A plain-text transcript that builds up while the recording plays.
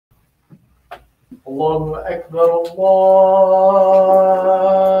الله أكبر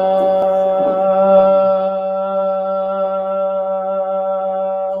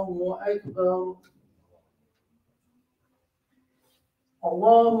الله أكبر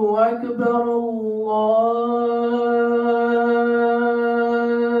الله أكبر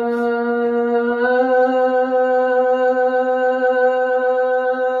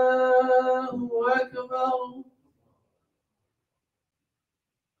الله أكبر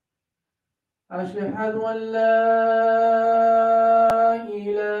أشهد أن لا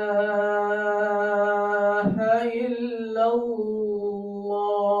إله إلا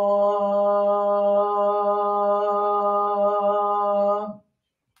الله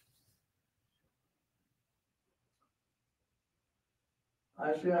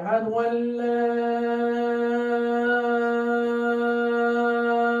أشهد أن لا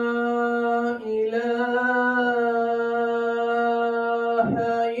إله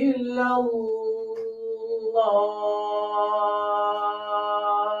إلا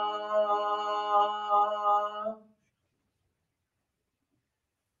الله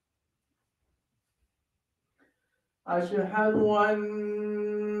أشهد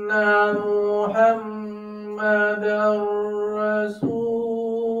أن محمدا رسول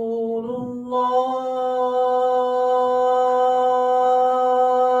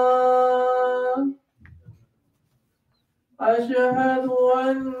الله أشهد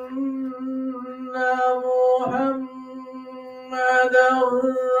أن محمدا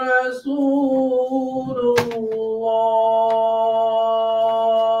رسول الله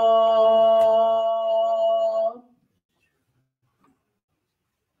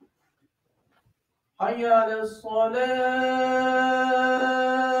حي على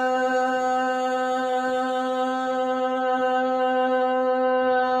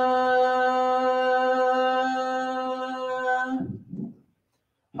الصلاة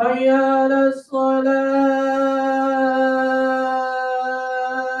حي على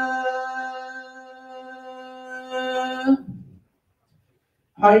الصلاة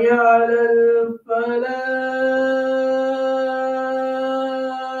حي على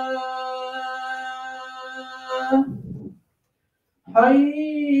الفلاح حي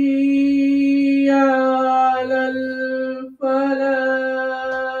على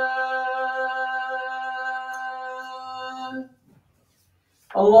الفلاح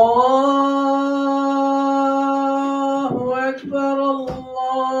الله أكبر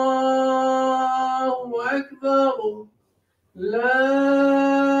الله أكبر لا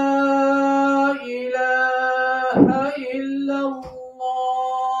إله إلا الله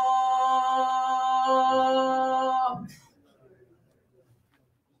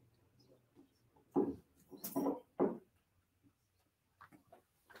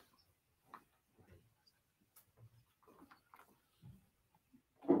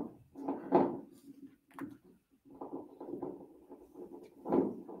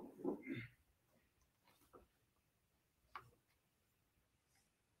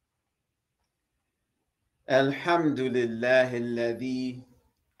الحمد لله الذي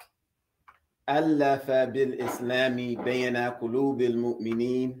ألف بالإسلام بين قلوب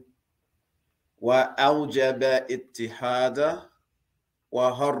المؤمنين وأوجب اتحادا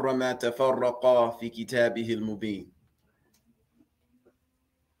وحرم تفرقا في كتابه المبين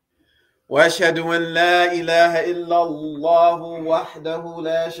وأشهد أن لا إله إلا الله وحده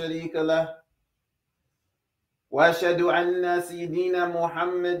لا شريك له وأشهد أن سيدنا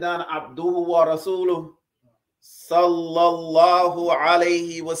محمدا عبده ورسوله صلى الله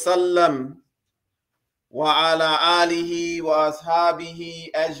عليه وسلم وعلى آله وأصحابه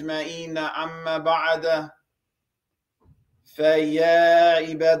أجمعين أما بعد فيا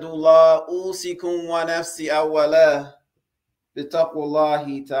عباد الله أوصيكم ونفسي أولا بتقوى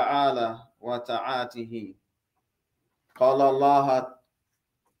الله تعالى وطاعته قال الله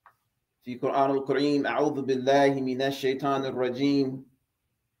في القرآن الكريم أعوذ بالله من الشيطان الرجيم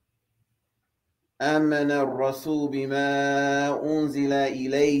آمن الرسول بما أنزل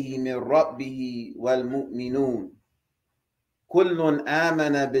إليه من ربه والمؤمنون كل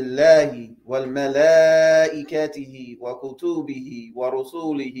آمن بالله والملائكته وكتبه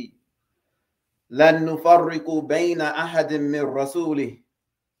ورسوله لن نفرق بين أحد من رسوله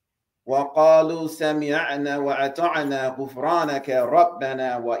وقالوا سمعنا وأطعنا غفرانك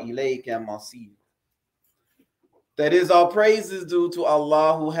ربنا وإليك المصير. That is, all praise is due to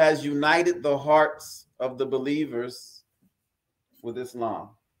Allah who has united the hearts of the believers with Islam.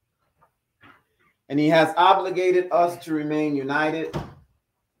 And He has obligated us to remain united.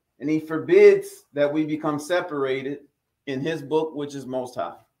 And He forbids that we become separated in His book, which is Most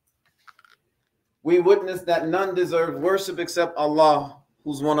High. We witness that none deserve worship except Allah,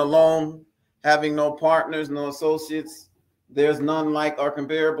 who's one alone, having no partners, no associates. There's none like or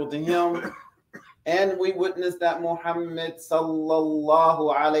comparable to him. And we witness that Muhammad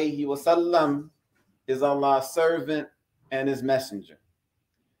sallallahu alayhi wasallam is Allah's servant and his messenger.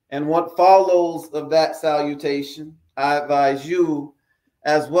 And what follows of that salutation, I advise you,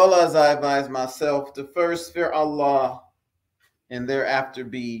 as well as I advise myself, to first fear Allah and thereafter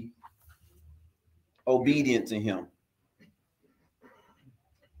be obedient to him.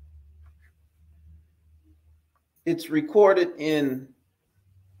 It's recorded in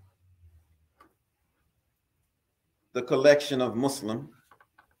the collection of Muslim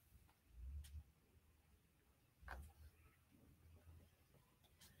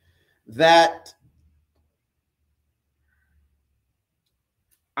that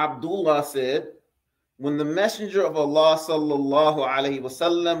Abdullah said, when the Messenger of Allah sallallahu alaihi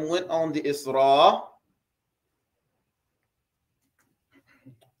wasallam went on the Isra,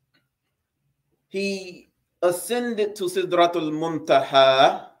 he ascended to Sidratul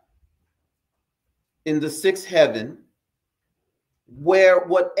Muntaha in the sixth heaven, where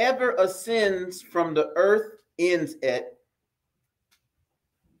whatever ascends from the earth ends at,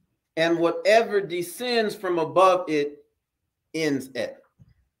 and whatever descends from above it ends at.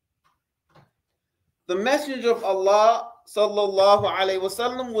 The Messenger of Allah sallallahu alaihi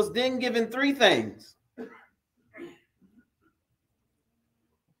wasallam was then given three things: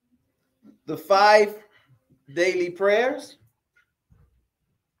 the 5 daily prayers,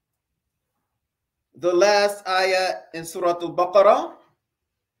 the last ayah in Surah Al-Baqarah,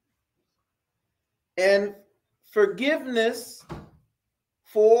 and forgiveness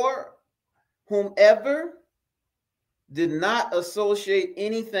for whomever did not associate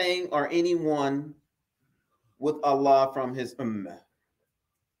anything or anyone with Allah from his ummah.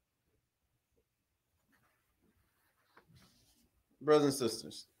 Brothers and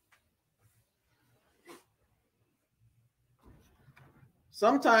sisters,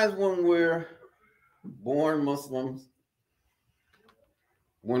 sometimes when we're born Muslims,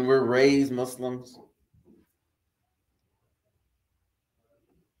 when we're raised Muslims,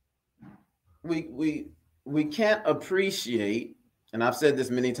 we can't appreciate, and I've said this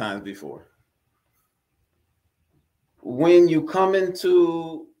many times before, when you come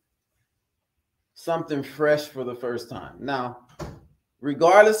into something fresh for the first time. Now,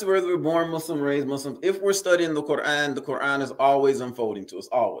 regardless of whether we're born Muslim, raised Muslim, if we're studying the Quran is always unfolding to us,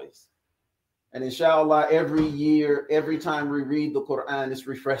 always. And inshallah, every year, every time we read the Quran, it's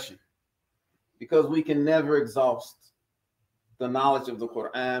refreshing, because we can never exhaust the knowledge of the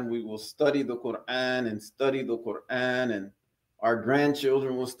Quran. We will study the Quran and study the Quran, and our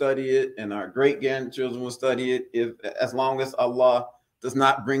grandchildren will study it, and our great-grandchildren will study it, as long as Allah does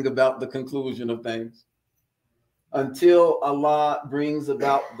not bring about the conclusion of things. Until Allah brings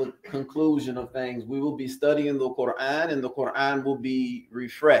about the conclusion of things, we will be studying the Quran, and the Quran will be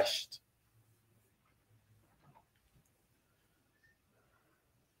refreshed.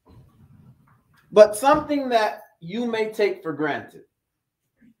 But something that you may take for granted.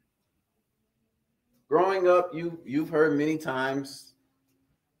 Growing up, you've heard many times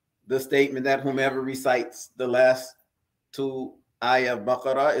the statement that whomever recites the last 2 ayah of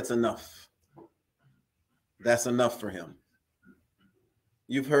Baqarah, it's enough. That's enough for him.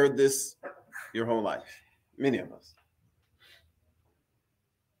 You've heard this your whole life, many of us.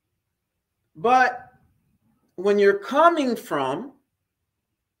 But when you're coming from,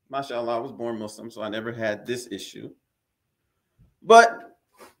 mashallah, I was born Muslim, so I never had this issue. But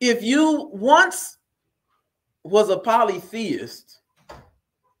if you once was a polytheist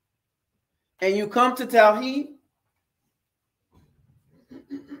and you come to Tawheed,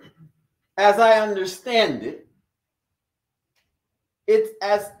 as I understand it, it's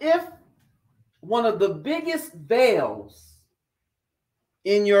as if one of the biggest veils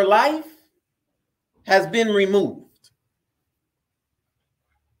in your life has been removed.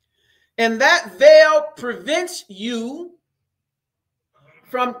 And that veil prevents you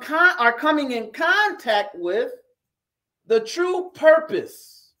from coming in contact with the true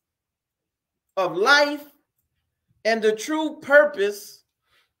purpose of life and the true purpose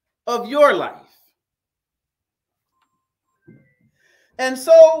of your life. And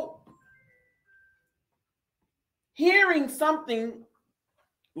so, hearing something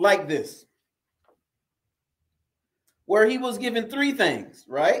like this, where he was given 3 things,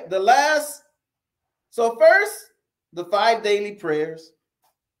 right? So first, the 5 daily prayers.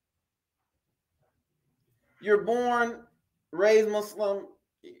 You're born, raised Muslim.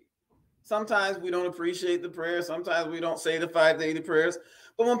 Sometimes we don't appreciate the prayers. Sometimes we don't say the 5 daily prayers.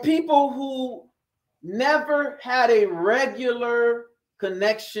 But when people who never had a regular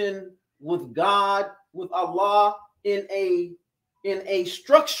connection with God, with Allah in a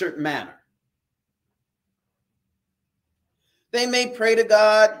structured manner. They may pray to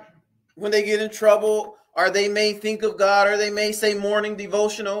God when they get in trouble, or they may think of God, or they may say morning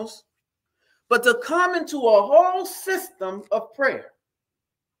devotionals. But to come into a whole system of prayer,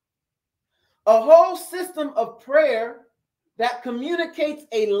 a whole system of prayer that communicates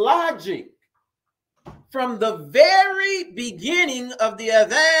a logic from the very beginning of the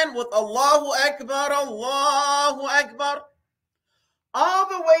adhan with Allahu Akbar, Allahu Akbar, all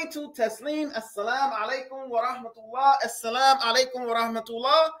the way to Taslim, Assalamu alaikum wa rahmatullah, Assalamu alaikum wa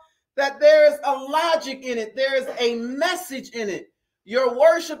rahmatullah, that there is a logic in it, there is a message in it. Your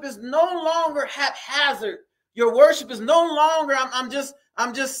worship is no longer haphazard. Your worship is no longer, I'm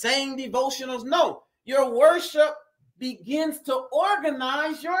just saying devotionals. No, your worship begins to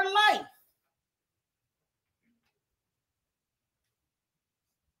organize your life.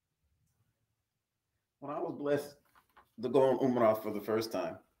 When I was blessed to go on Umrah for the first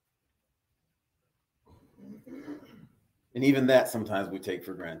time, and even that sometimes we take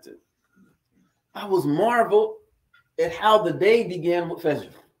for granted, I was marveled at how the day began with Fajr.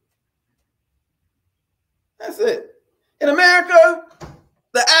 That's it. In America,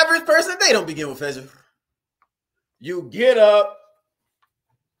 the average person, they don't begin with Fajr. You get up,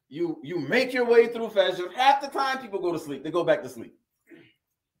 you make your way through Fajr. Half the time people go to sleep. They go back to sleep.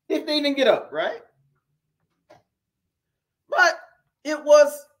 If they didn't get up, right? But it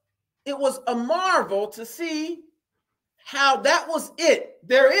was a marvel to see how that was it.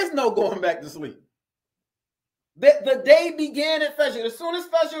 There is no going back to sleep. The day began at Fajr. As soon as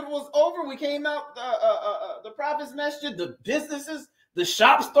Fajr was over, we came out the Prophet's Masjid, the businesses, the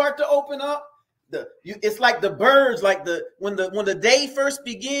shops start to open up. It's like the birds, like when the day first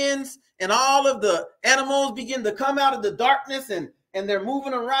begins and all of the animals begin to come out of the darkness and they're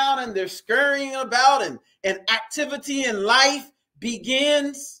moving around and they're scurrying about and activity in life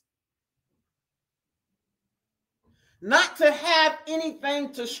begins. Not to have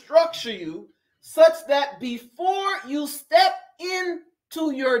anything to structure you such that before you step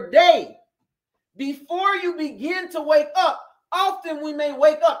into your day, before you begin to wake up, often we may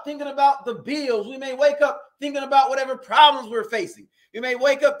wake up thinking about the bills. We may wake up thinking about whatever problems we're facing. You may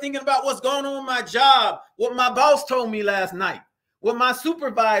wake up thinking about what's going on with my job, what my boss told me last night, what my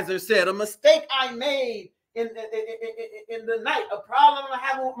supervisor said, a mistake I made in the night, a problem I'm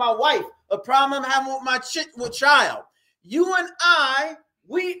having with my wife, a problem I'm having with my child. You and I,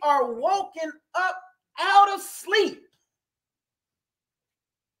 we are woken up out of sleep.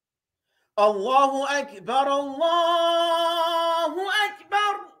 Allahu Akbar, Allahu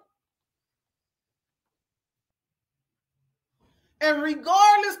Akbar. And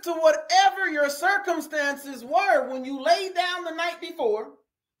regardless to whatever your circumstances were when you laid down the night before,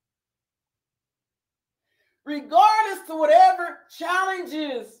 regardless to whatever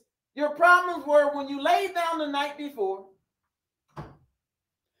challenges your problems were when you laid down the night before,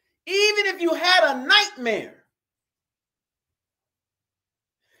 even if you had a nightmare,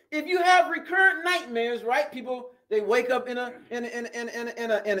 if you have recurrent nightmares, right? People, they wake up in a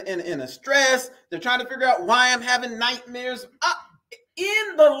stress. They're trying to figure out why I'm having nightmares.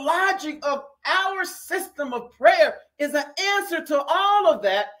 In the logic of our system of prayer is an answer to all of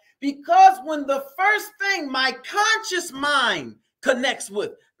that, because when the first thing my conscious mind connects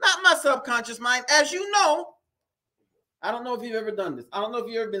with, not my subconscious mind, as you know, I don't know if you've ever done this. I don't know if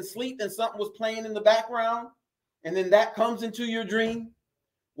you've ever been asleep and something was playing in the background, and then that comes into your dream.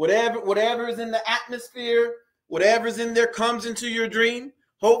 Whatever is in the atmosphere, whatever's in there comes into your dream.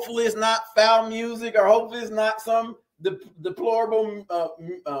 Hopefully it's not foul music, or hopefully it's not some deplorable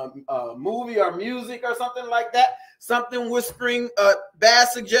movie or music or something like that. Something whispering bad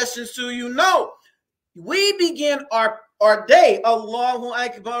suggestions to you. No, we begin our day. Allahu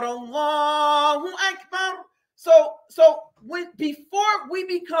Akbar, Allahu Akbar. So before we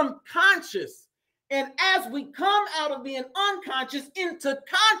become conscious, and as we come out of being unconscious into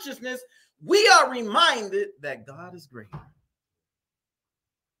consciousness, we are reminded that God is greater.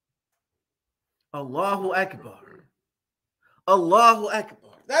 Allahu Akbar. Allahu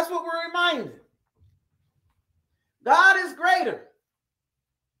Akbar. That's what we're reminded. God is greater.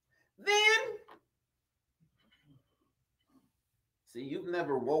 Then, see, you've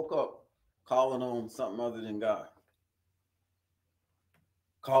never woke up calling on something other than God.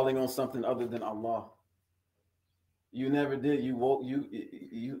 Calling on something other than Allah. You never did. You woke,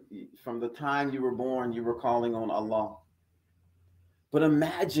 you from the time you were born, you were calling on Allah. But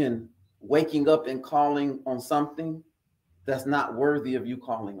imagine waking up and calling on something that's not worthy of you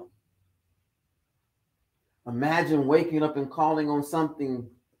calling on. Imagine waking up and calling on something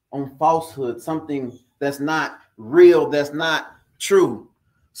on falsehood, something that's not real, that's not true.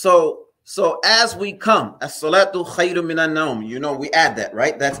 So as we come, as-salatu khayru minan nawm, you know, we add that,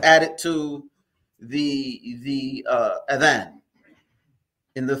 right? That's added to the adhan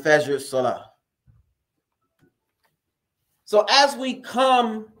in the Fajr Salah. So as we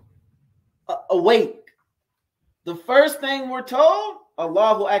come awake, the first thing we're told,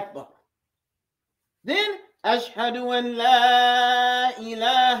 Allahu Akbar. Then, Ashhadu an la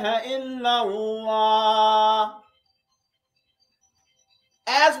ilaha illallah.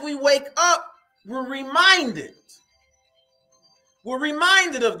 As we wake up, we're reminded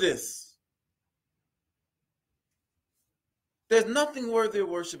of this. There's nothing worthy of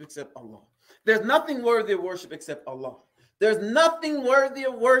worship except Allah. There's nothing worthy of worship except Allah. There's nothing worthy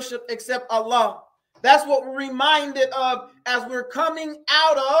of worship except Allah. That's what we're reminded of as we're coming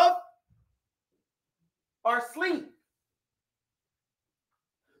out of our sleep.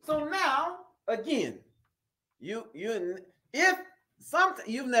 So now, again, if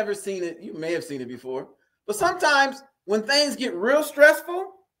you've never seen it, you may have seen it before, but sometimes when things get real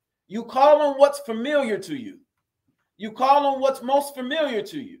stressful, you call on what's familiar to you. You call on what's most familiar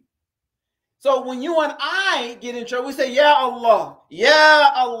to you. So when you and I get in trouble, we say, Ya Allah,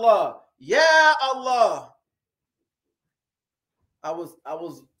 Ya Allah, Ya Allah. I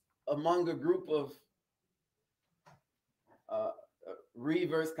was among a group of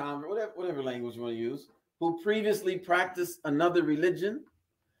reverse convert, whatever language you want to use, who previously practiced another religion.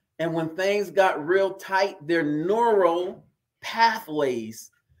 And when things got real tight, their neural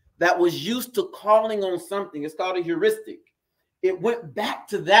pathways that was used to calling on something, it's called a heuristic. It went back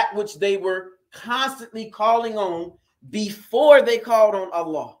to that which they were constantly calling on before they called on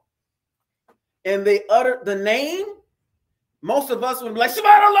Allah. And they uttered the name. Most of us would be like,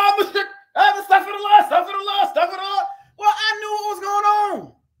 Subhanallah, astaghfirullah, astaghfirullah, astaghfirullah. Well, I knew what was going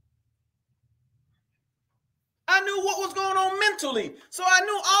on. I knew what was going on mentally. So I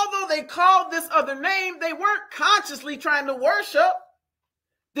knew although they called this other name, they weren't consciously trying to worship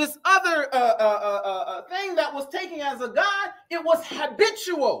this other thing that was taken as a God. It was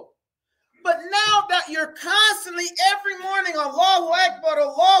habitual. But now that you're constantly every morning, Allahu Akbar,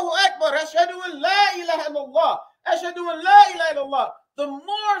 Ashhadu an la ilaha illallah, Ashhadu an la ilaha illallah, the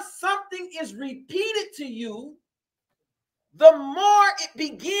more something is repeated to you, the more it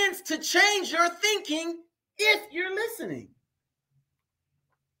begins to change your thinking if you're listening.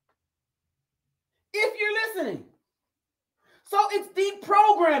 If you're listening. So it's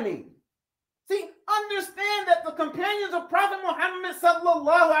deprogramming. See, understand that the companions of Prophet Muhammad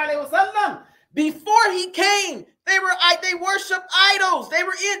sallallahu alaihi wasallam, before he came, they worshiped idols.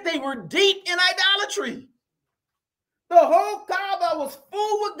 They were deep in idolatry. The whole Kaaba was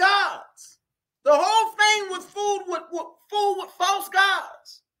full with gods. The whole thing was full with false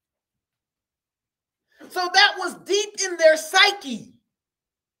gods. So that was deep in their psyche.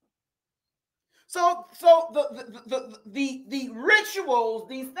 So the rituals,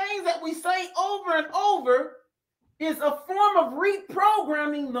 these things that we say over and over, is a form of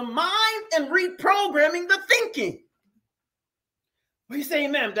reprogramming the mind and reprogramming the thinking. We say,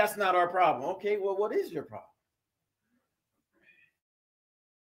 Imam, that's not our problem. Okay, well, what is your problem?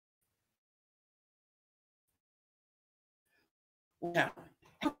 Now,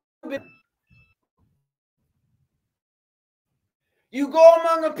 you go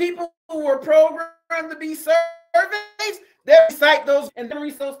among a people who were programmed to be servants, they recite those, and then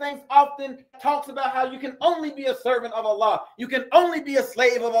recite those things often talks about how you can only be a servant of Allah. You can only be a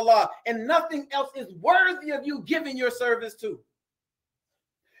slave of Allah, and nothing else is worthy of you giving your service to.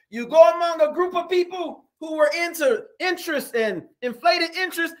 You go among a group of people who were into interest and inflated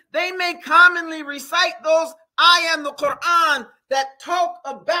interest, they may commonly recite those ayah in the Qur'an that talk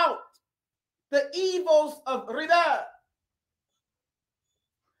about the evils of riba.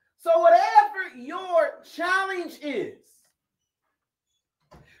 So whatever your challenge is,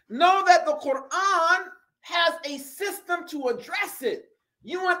 know that the Qur'an has a system to address it.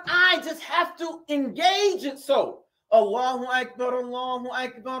 You and I just have to engage it. So Allahu Akbar, Allahu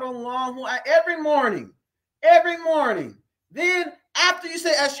Akbar, Allahu Akbar, every morning. Then after you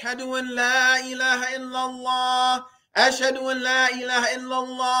say Ashhadu an la ilaha illallah, Ashhadu an la ilaha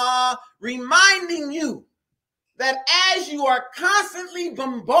illallah, reminding you that as you are constantly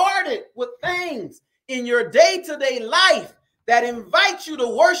bombarded with things in your day-to-day life that invite you to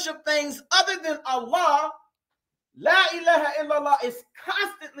worship things other than Allah, la ilaha illallah is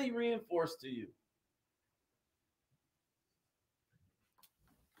constantly reinforced to you.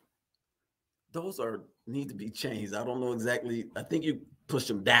 Those need to be changed. I don't know exactly. I think you push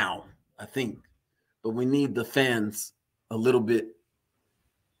them down, I think. But we need the fans a little bit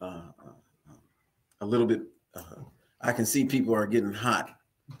a little bit. I can see people are getting hot.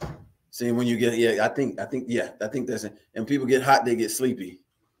 See, when you get, I think that's it. And people get hot, they get sleepy.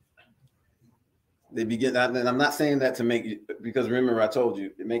 They begin, and I'm not saying that to make you, because remember I told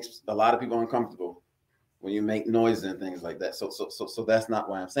you it makes a lot of people uncomfortable when you make noise and things like that. So that's not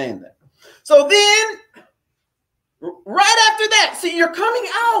why I'm saying that. So then, right after that, see, you're coming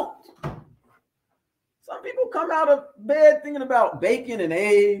out. Some people come out of bed thinking about bacon and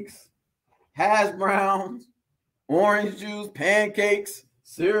eggs, hash browns, orange juice, pancakes,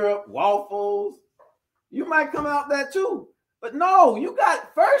 syrup, waffles. You might come out that too. But no, you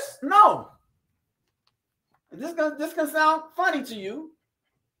got first, no. This can sound funny to you,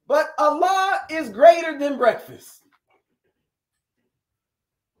 but Allah is greater than breakfast.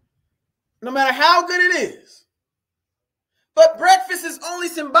 No matter how good it is. But breakfast is only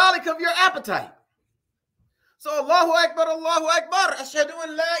symbolic of your appetite. So Allahu Akbar, Allahu Akbar. Ashhadu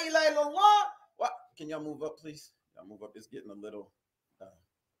an la ilaha illallah. What? Can y'all move up, please? Y'all move up. It's getting a little,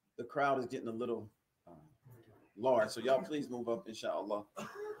 the crowd is getting a little large. So y'all please move up, inshallah.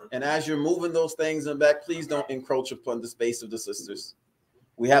 And as you're moving those things in back, please don't encroach upon the space of the sisters.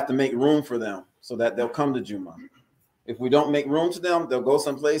 We have to make room for them so that they'll come to Jummuah. If we don't make room to them, they'll go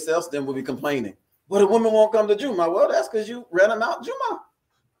someplace else, then we'll be complaining. Well, the women won't come to Jummuah. Well, that's because you ran them out Jummuah.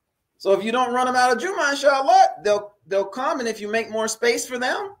 So if you don't run them out of Jummuah, inshallah, they'll come. And if you make more space for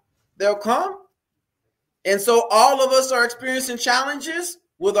them, they'll come. And so all of us are experiencing challenges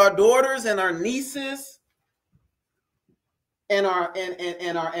with our daughters and our nieces and our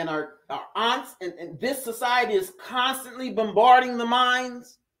aunts, and this society is constantly bombarding the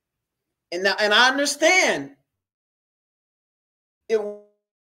minds. And I understand it was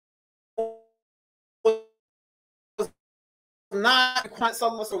not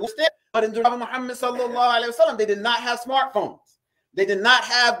but in Muhammad sallallahu alaihi wasallam, they did not have smartphones. They did not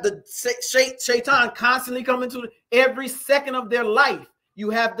have the shaitan constantly coming to every second of their life. You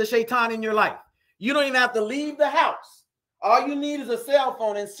have the shaitan in your life. You don't even have to leave the house. All you need is a cell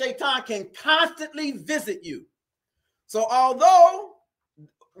phone, and shaitan can constantly visit you. So although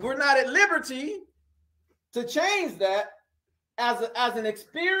we're not at liberty to change that, as an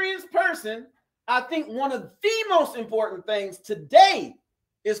experienced person, I think one of the most important things today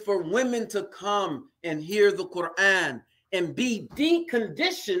is for women to come and hear the Qur'an and be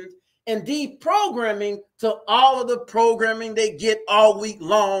deconditioned and deprogramming to all of the programming they get all week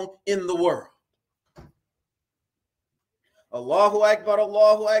long in the world. Allahu Akbar,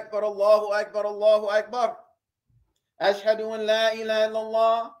 Allahu Akbar, Allahu Akbar, Allahu Akbar. Ashhadu an la ilaha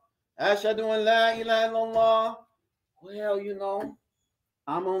illallah. Ashhadu an la ilaha illallah. Well, you know,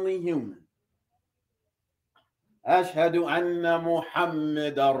 I'm only human. Ashhadu anna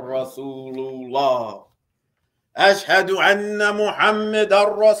Muhammadan Rasulullah. Ashhadu anna Muhammadan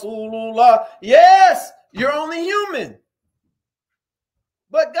Rasulullah. Yes, you're only human.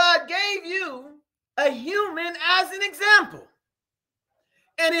 But God gave you a human as an example.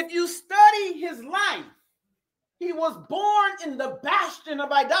 And if you study his life, he was born in the bastion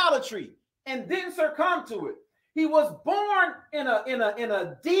of idolatry and didn't succumb to it. He was born in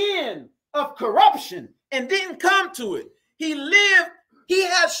a den of corruption and didn't come to it. He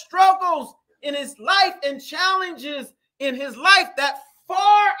had struggles in his life and challenges in his life that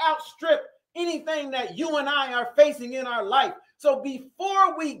far outstrip anything that you and I are facing in our life. So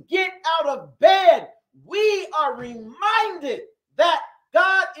before we get out of bed, we are reminded that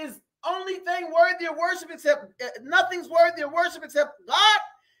God is only thing worthy of worship except nothing's worthy of worship except God,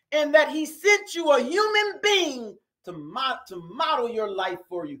 and that he sent you a human being to model your life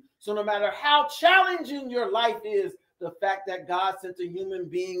for you. So no matter how challenging your life is, the fact that God sent a human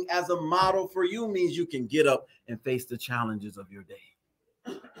being as a model for you means you can get up and face the challenges of your day.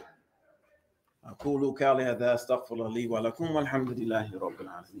 أقول قولي هذا أستغفر الله لي ولكم والحمد لله رب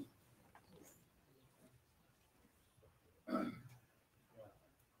العالمين.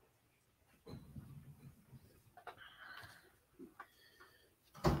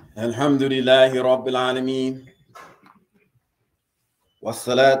 الحمد لله رب العالمين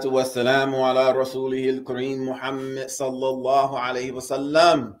والصلاة والسلام على رسوله الكريم محمد صلى الله عليه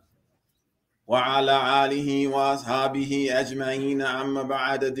وسلم وعلى آله وأصحابه أجمعين أما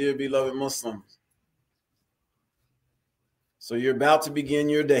بعد. Dear beloved Muslims, so you're about to begin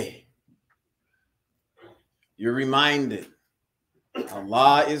your day. You're reminded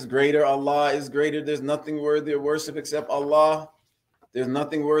Allah is greater. Allah is greater. There's nothing worthy of worship except Allah. There's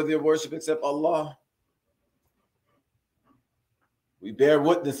nothing worthy of worship except Allah. We bear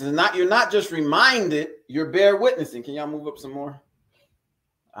witness. You're not just reminded, you're bear witnessing. Can y'all move up some more?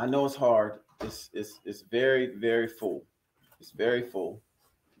 I know it's hard. It's very, very full. It's very full.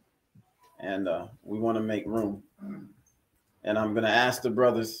 and we want to make room. And I'm going to ask the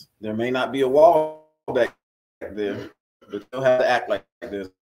brothers, there may not be a wall back there, but you'll have to act like there's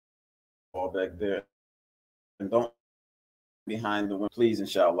a wall back there. And don't behind the window, please,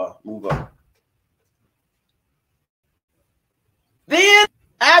 inshallah, move up. Then,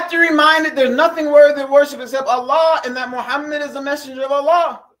 after reminded there's nothing worthy of worship except Allah and that Muhammad is the messenger of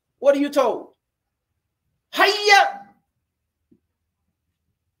Allah, what are you told? Hayya!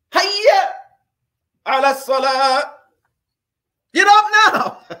 Hayya! Ala salat! Get up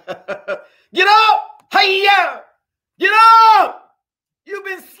now! Get up! Hayya! Get up! You've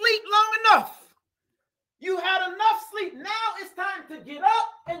been asleep long enough. You had enough sleep. Now it's time to get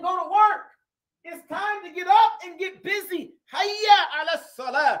up and go to work. It's time to get up and get busy. Hayya ala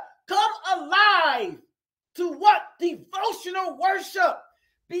salah. Come alive to what? Devotional worship.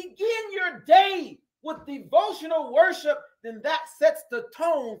 Begin your day with devotional worship. Then that sets the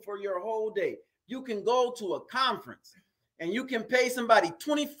tone for your whole day. You can go to a conference and you can pay somebody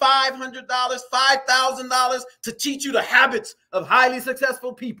 $2,500, $5,000 to teach you the habits of highly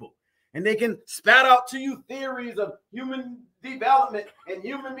successful people. And they can spat out to you theories of human development and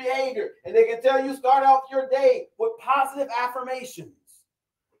human behavior. And they can tell you start off your day with positive affirmations.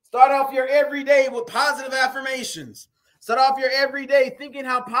 Start off your every day with positive affirmations. Start off your every day thinking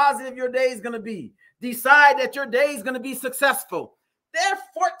how positive your day is going to be. Decide that your day is going to be successful. They're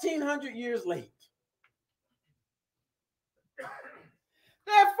 1,400 years late.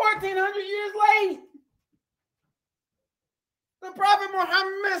 They're 1,400 years late. The Prophet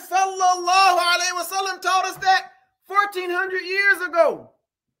Muhammad sallallahu alaihi wasallam told us that 1,400 years ago.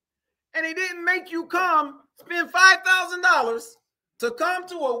 And he didn't make you come spend $5,000 to come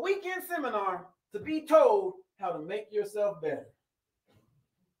to a weekend seminar to be told how to make yourself better.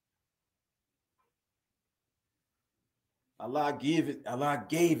 Allah gave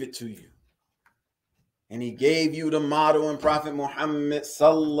it to you. And he gave you the motto in Prophet Muhammad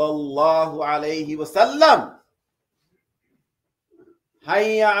sallallahu alaihi wasallam.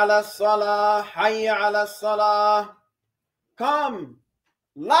 Hayya ala salah, hayya ala salah. Come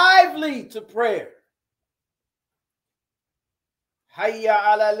lively to prayer.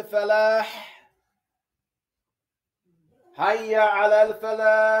 Hayya ala al-falah. Hayya ala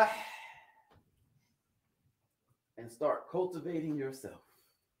al-falah. And start cultivating yourself.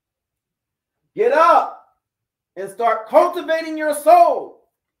 Get up and start cultivating your soul.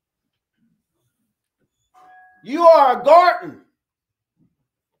 You are a garden.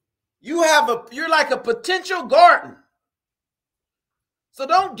 You're like a potential garden. So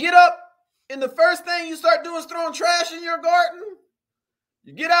don't get up and the first thing you start doing is throwing trash in your garden.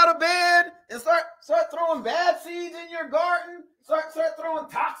 You get out of bed and start throwing bad seeds in your garden. Start throwing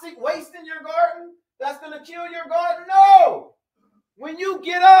toxic waste in your garden. That's going to kill your garden. No. When you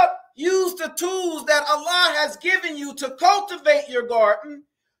get up, use the tools that Allah has given you to cultivate your garden.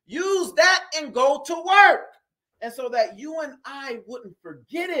 Use that and go to work. And so that you and I wouldn't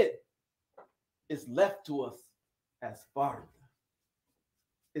forget it, it's left to us as fard.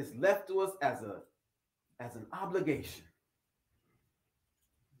 It's left to us as an obligation.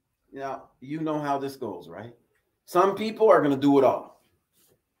 Now, you know how this goes, right? Some people are going to do it all.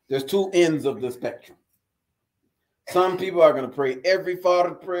 There's two ends of the spectrum. Some people are going to pray every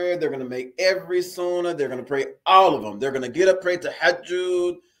fard prayer. They're going to make every sunnah. They're going to pray all of them. They're going to get up, pray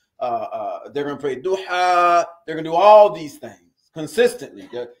tahajjud. They're going to pray duha. They're going to do all these things consistently.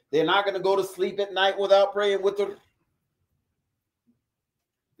 They're not going to go to sleep at night without praying with the.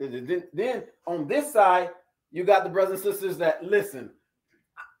 Then on this side, you got the brothers and sisters that listen.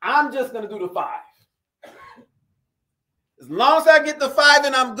 I'm just going to do the 5. As long as I get the 5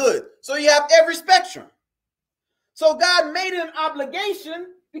 and I'm good. So you have every spectrum. So God made it an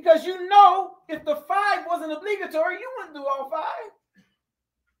obligation because you know if the 5 wasn't obligatory, you wouldn't do all 5.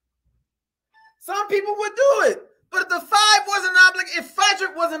 Some people would do it. But if the 5 wasn't an obligation, if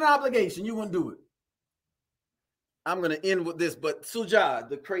Fajr wasn't an obligation, you wouldn't do it. I'm going to end with this, but Sujah,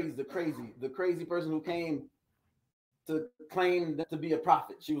 the crazy person who came to claim to be a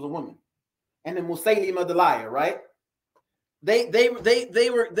prophet, she was a woman. And then Musaylimah the liar, right? They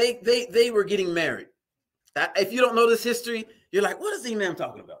were getting married. If you don't know this history, you're like, what is the Imam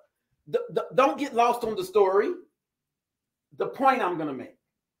talking about? Don't get lost on the story. The point I'm going to make.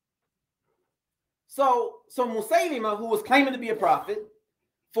 So Musaylimah, who was claiming to be a prophet,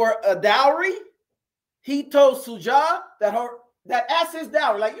 for a dowry, he told Sujah that as his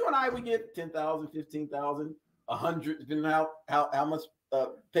dowry, like you and I, we get 10,000, 15,000, 100, depending on how much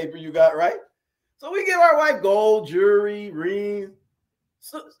paper you got, right? So we give our wife gold, jewelry, rings.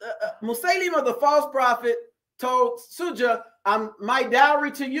 So, Musaylimah, the false prophet, told Suja, my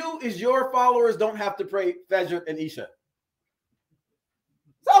dowry to you is your followers don't have to pray Fajr and Isha.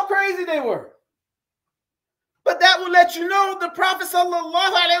 That's how crazy they were. But that will let you know the Prophet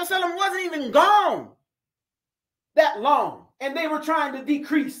ﷺ wasn't even gone that long. And they were trying to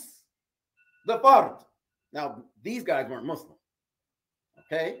decrease the fard. Now, these guys weren't Muslim.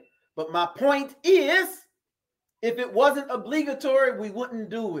 Okay? But my point is, if it wasn't obligatory, we wouldn't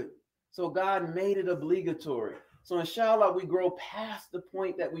do it. So God made it obligatory. So inshallah, we grow past the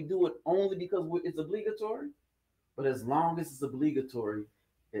point that we do it only because it's obligatory. But as long as it's obligatory,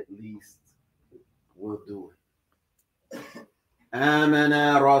 at least we'll do it.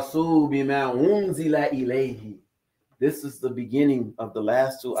 Amana Rasul bima unzila ilayhi. This is the beginning of the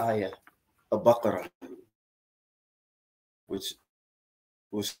last two ayah of Baqarah, which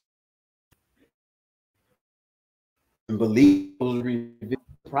was believed the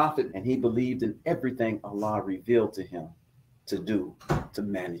Prophet, and he believed in everything Allah revealed to him to do to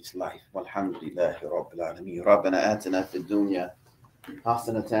manage life. Walhamdulillahi Rabbil Alameen. Rabbana atina fid dunya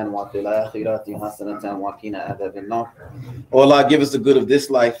hasanatan wa fil akhirati hasanatan wa qina adhaban nar. Oh Allah, give us the good of this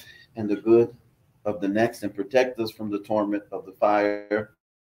life and the good of the next, and protect us from the torment of the fire.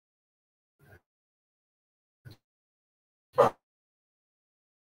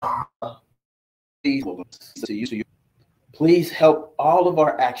 Please help all of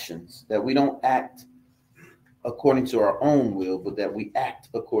our actions, that we don't act according to our own will, but that we act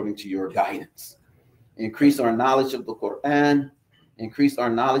according to your guidance. Increase our knowledge of the Qur'an, increase our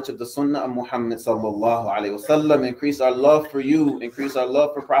knowledge of the Sunnah of Muhammad sallallahu alaihi wasallam, increase our love for you, increase our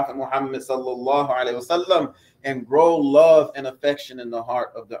love for Prophet Muhammad sallallahu alaihi wasallam, and grow love and affection in the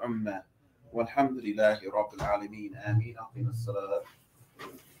heart of the Ummah. Walhamdulillahi Rabbil Alameen. Ameen. Aqim as-salat.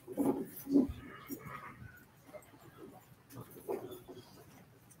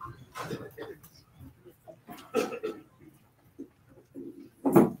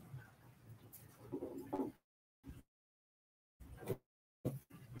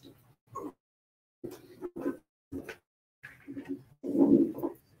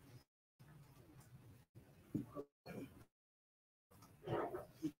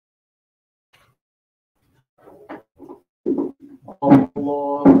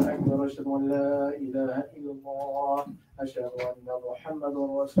 الله أكبر أشهد أن لا إله إلا الله أشهد أن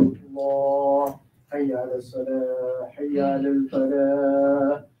محمدا رسول الله حي على الصلاة حي على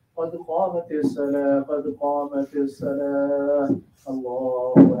الفلاح قد قامت الصلاة قد قامت الصلاة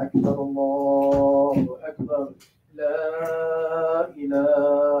الله أكبر الله أكبر لا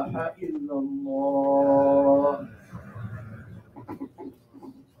إله إلا الله.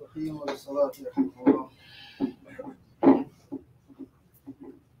 أقيموا الصلاة يرحمكم الله.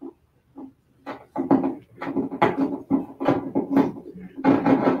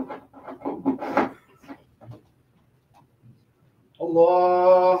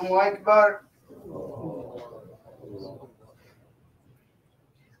 الله أكبر.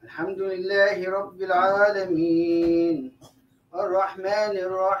 الحمد لله رب العالمين الرحمن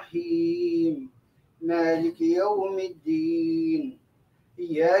الرحيم مالك يوم الدين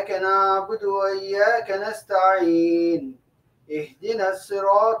إياك نعبد وإياك نستعين اهدنا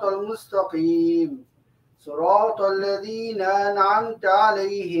الصراط المستقيم صراط الذين أنعمت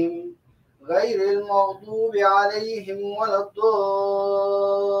عليهم غير المغضوب عليهم ولا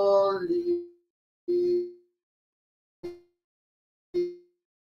الضالين.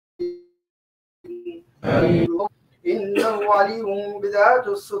 إنه عليم بذات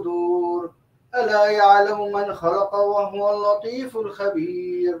الصدور ألا يعلم من خلق وهو اللطيف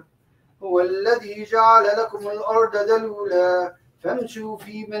الخبير. هو الذي جعل لكم الأرض ذلولا فامشوا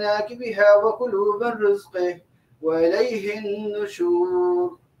في مناكبها وكلوا من رزقه وإليه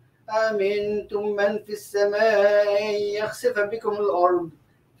النشور. أمنتم من في السماء يخسف بكم الأرض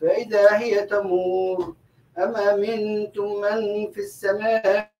فإذا هي تمور أم أمنتم من في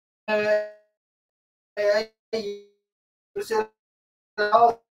السماء يرسل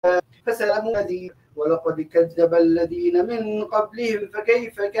فسلام نذير ولقد كذب الذين من قبلهم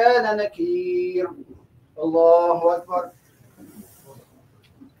فكيف كان نكير. الله أكبر.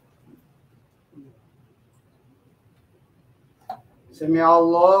 سمع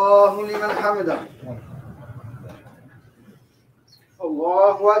الله لمن حمده.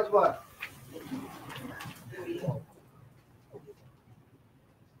 الله أكبر.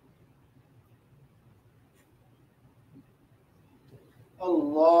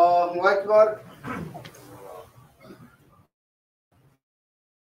 الله أكبر.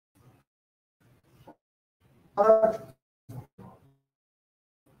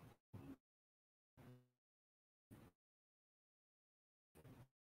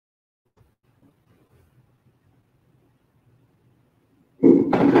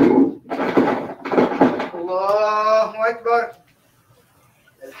 الله أكبر.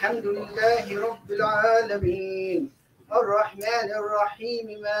 الحمد لله رب العالمين الرحمن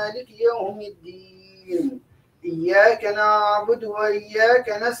الرحيم مالك يوم الدين إياك نعبد وإياك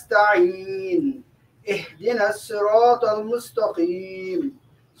نستعين اهدنا الصراط المستقيم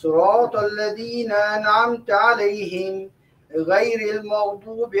صراط الذين أنعمت عليهم غير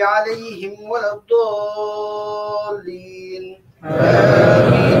المغضوب عليهم ولا الضالين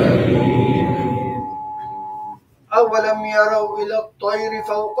آمين. أولم يروا إلى الطير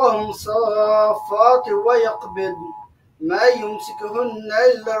فوقهم صافات ويقبض ما يمسكهن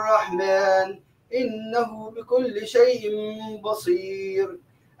إلا الرحمن إنه بكل شيء بصير.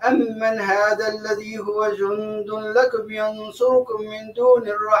 أمن هذا الذي هو جند لكم ينصركم من دون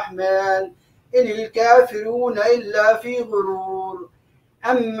الرحمن إن الكافرون إلا في غرور.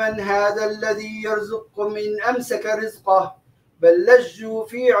 أمن هذا الذي يرزقكم إن أمسك رزقه بل لجوا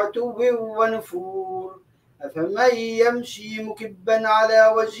في عتو ونفور. أفمن يمشي مكبا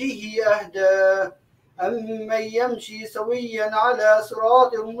على وجهه أهدى أمن يمشي سويا على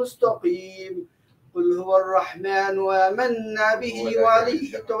صراط مستقيم. قل هو الرحمن وآمنا به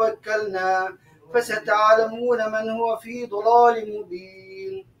وعليه توكلنا فستعلمون من هو في ضلال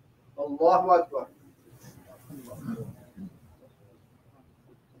مبين. الله أكبر.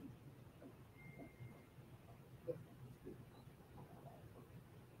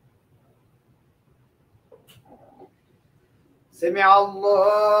 سمع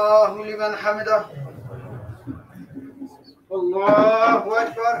الله لمن حمده. الله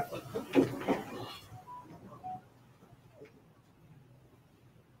أكبر.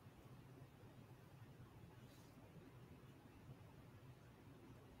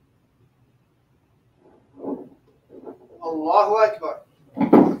 الله أكبر.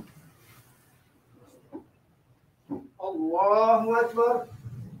 الله أكبر.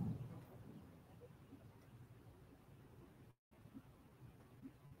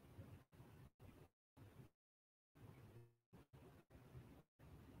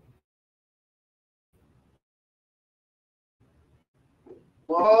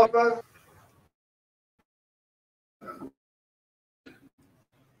 الله أكبر.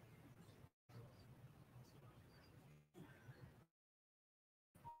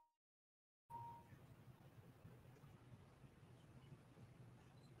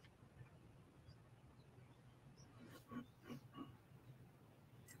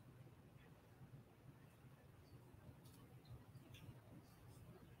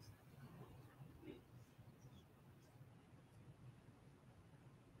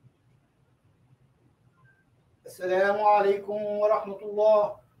 السلام عليكم ورحمة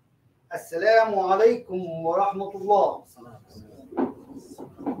الله. السلام عليكم ورحمة الله.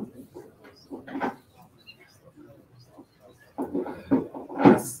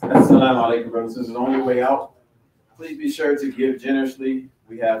 Assalamu alaikum, brothers and sisters. On your way out, please be sure to give generously.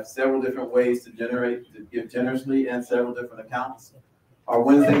 We have several different ways to give generously and several different accounts. Our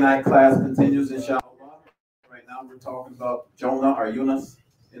Wednesday night class continues, inshallah. Right now we're talking about Jonah or Yunus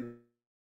in